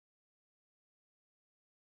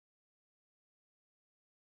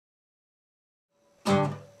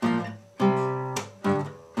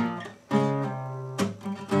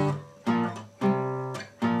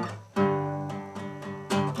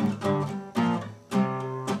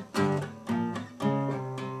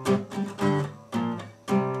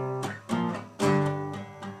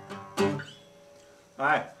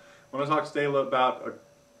Hi, I want to talk today about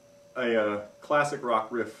a classic rock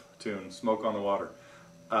riff tune, Smoke on the Water.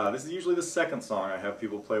 This is usually the second song I have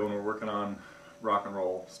people play when we're working on rock and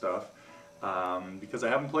roll stuff, because I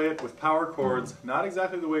have them play it with power chords, not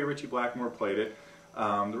exactly the way Ritchie Blackmore played it.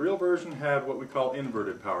 The real version had what we call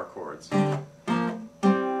inverted power chords. Talk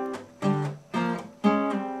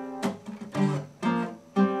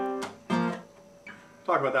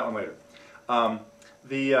about that one later.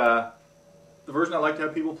 The version I like to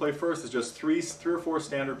have people play first is just three or four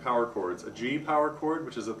standard power chords. A G power chord,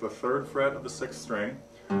 which is at the 3rd fret of the 6th string.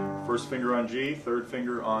 First finger on G, 3rd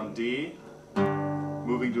finger on D,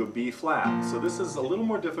 moving to a B flat. So this is a little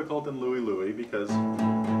more difficult than Louie Louie, because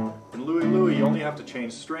in Louie Louie you only have to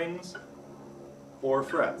change strings or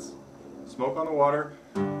frets. Smoke on the Water,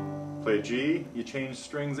 play a G, you change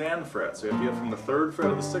strings and frets. So you have to get from the 3rd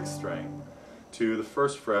fret of the 6th string to the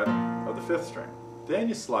 1st fret of the 5th string. Then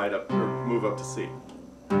you slide up or move up to C.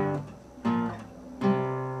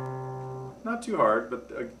 Not too hard,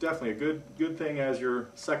 but definitely a good thing as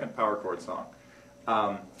your second power chord song.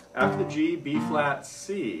 After the G, B flat,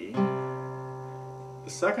 C, the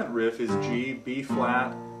second riff is G, B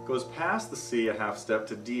flat, goes past the C a half step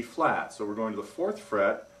to D flat. So we're going to the 4th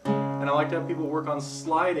fret, and I like to have people work on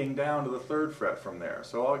sliding down to the 3rd fret from there.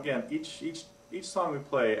 So again, each song we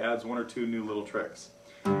play adds 1 or 2 new little tricks.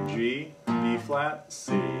 G, B flat,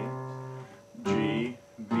 C, G,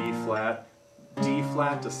 B flat, D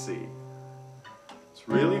flat to C. It's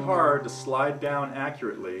really hard to slide down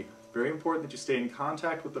accurately. It's very important that you stay in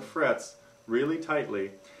contact with the frets really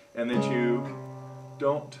tightly and that you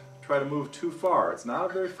don't try to move too far. It's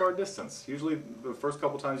not a very far distance. Usually the first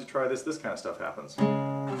couple times you try this kind of stuff happens.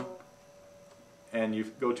 And you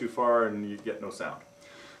go too far and you get no sound.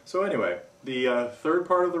 So anyway, the 3rd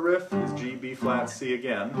part of the riff is G, B flat, C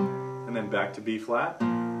again, and then back to B flat,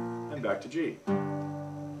 and back to G.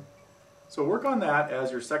 So work on that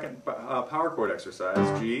as your second power chord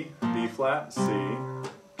exercise. G, B flat, C,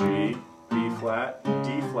 G, B flat,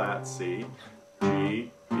 D flat, C,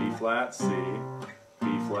 G, B flat, C,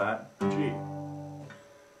 B flat, G.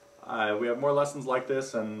 We have more lessons like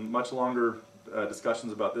this and much longer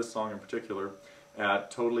discussions about this song in particular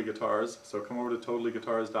at TotallyGuitars. So come over to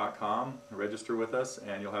TotallyGuitars.com, register with us,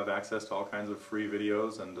 and you'll have access to all kinds of free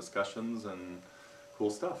videos and discussions and cool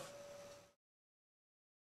stuff.